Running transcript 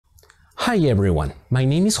Hi everyone, my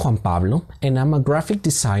name is Juan Pablo and I'm a graphic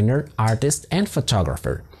designer, artist and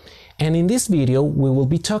photographer. And in this video we will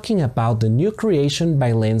be talking about the new creation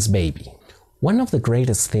by Lensbaby. One of the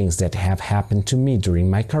greatest things that have happened to me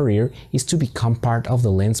during my career is to become part of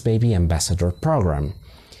the Lensbaby Ambassador program.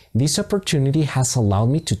 This opportunity has allowed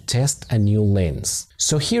me to test a new lens.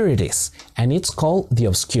 So here it is, and it's called the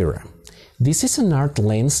Obscura. This is an art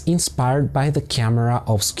lens inspired by the camera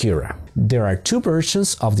Obscura. There are two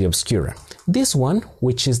versions of the Obscura. This one,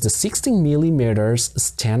 which is the 16mm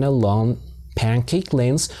standalone pancake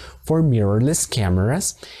lens for mirrorless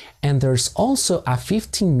cameras, and there's also a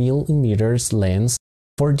 15mm lens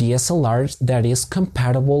for DSLRs that is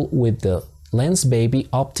compatible with the Lensbaby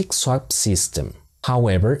optic swap system.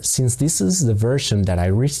 However, since this is the version that I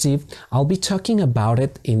received, I'll be talking about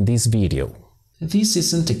it in this video. This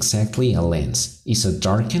isn't exactly a lens, it's a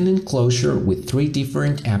darkened enclosure with three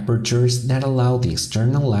different apertures that allow the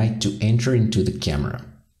external light to enter into the camera.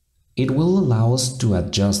 It will allow us to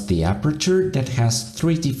adjust the aperture that has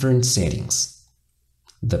three different settings: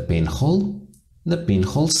 the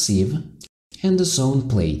pinhole sieve, and the zone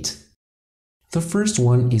plate. The first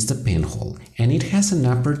one is the pinhole, and it has an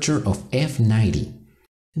aperture of f90.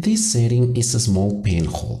 This setting is a small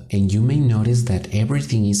pinhole, and you may notice that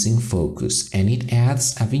everything is in focus and it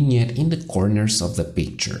adds a vignette in the corners of the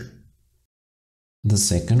picture. The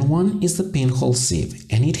second one is the pinhole sieve,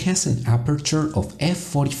 and it has an aperture of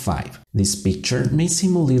f45. This picture may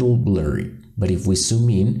seem a little blurry, but if we zoom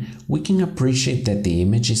in, we can appreciate that the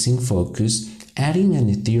image is in focus, adding an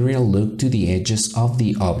ethereal look to the edges of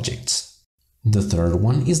the objects. The third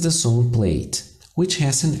one is the zone plate, which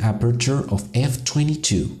has an aperture of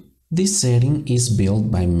f22. This setting is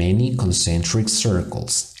built by many concentric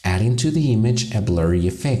circles, adding to the image a blurry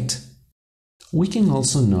effect. We can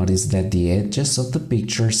also notice that the edges of the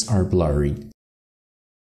pictures are blurry.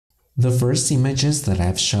 The first images that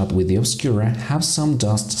I've shot with the Obscura have some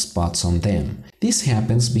dust spots on them. This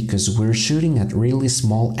happens because we're shooting at really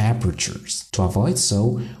small apertures. To avoid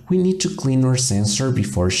so, we need to clean our sensor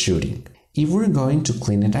before shooting. If we're going to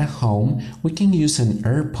clean it at home, we can use an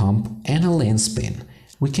air pump and a lens pen.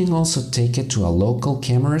 We can also take it to a local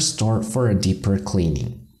camera store for a deeper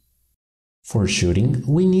cleaning. For shooting,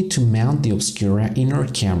 we need to mount the Obscura in our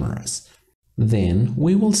cameras. Then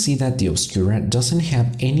we will see that the Obscura doesn't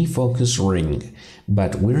have any focus ring,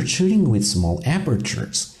 but we're shooting with small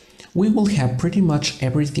apertures. We will have pretty much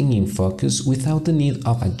everything in focus without the need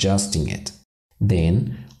of adjusting it.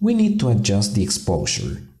 Then we need to adjust the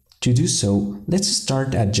exposure. To do so, let's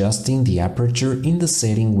start adjusting the aperture in the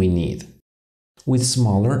setting we need. With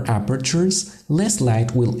smaller apertures, less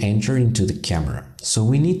light will enter into the camera, so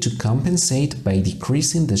we need to compensate by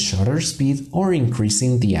decreasing the shutter speed or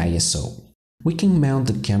increasing the ISO. We can mount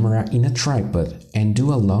the camera in a tripod and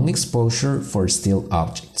do a long exposure for still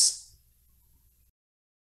objects.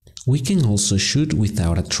 We can also shoot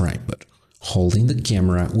without a tripod, holding the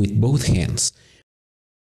camera with both hands.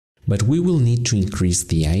 But we will need to increase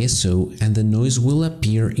the ISO and the noise will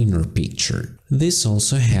appear in our picture. This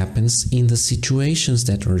also happens in the situations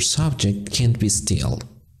that our subject can't be still.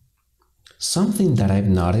 Something that I've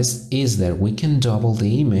noticed is that we can double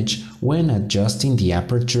the image when adjusting the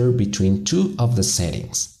aperture between two of the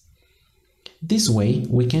settings. This way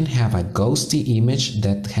we can have a ghosty image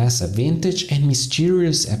that has a vintage and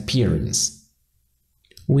mysterious appearance.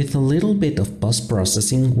 With a little bit of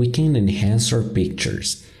post-processing, we can enhance our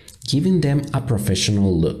pictures, giving them a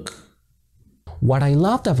professional look. What I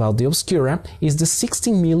loved about the Obscura is the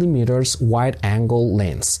 16mm wide-angle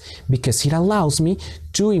lens, because it allows me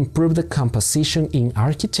to improve the composition in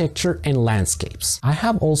architecture and landscapes. I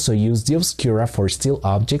have also used the Obscura for still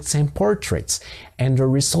objects and portraits, and the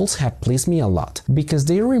results have pleased me a lot, because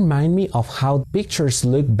they remind me of how pictures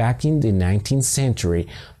looked back in the 19th century,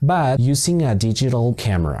 but using a digital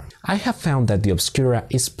camera. I have found that the Obscura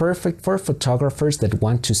is perfect for photographers that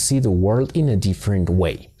want to see the world in a different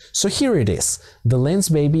way. So here it is, the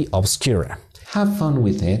Lensbaby Obscura. Have fun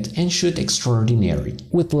with it and shoot extraordinary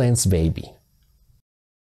with Lensbaby.